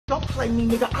Don't play me,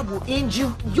 nigga. I will end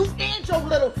you. You and your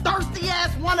little thirsty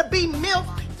ass wannabe MILF.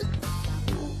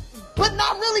 But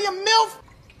not really a MILF.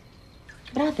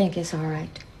 But I think it's all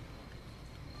right.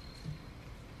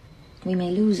 We may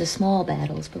lose the small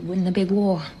battles, but win the big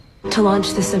war. To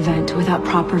launch this event without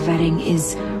proper vetting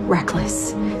is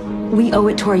reckless. We owe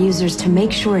it to our users to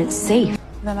make sure it's safe.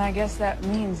 Then I guess that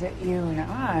means that you and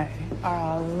I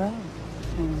are alone.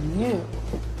 And you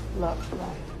look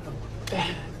like a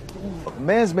bad boy.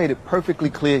 Man's made it perfectly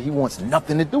clear he wants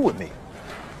nothing to do with me.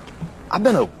 I've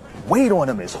been a weight on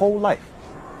him his whole life.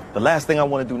 The last thing I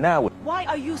want to do now is... Why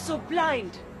are you so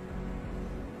blind?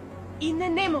 In the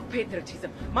name of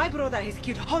patriotism, my brother has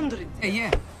killed hundreds.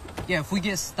 Hey, yeah, if we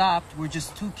get stopped, we're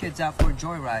just two kids out for a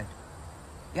joyride.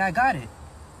 Yeah, I got it.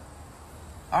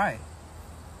 All right.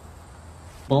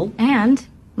 And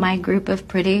my group of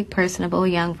pretty, personable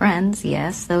young friends,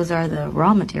 yes, those are the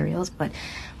raw materials, but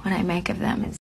what I make of them is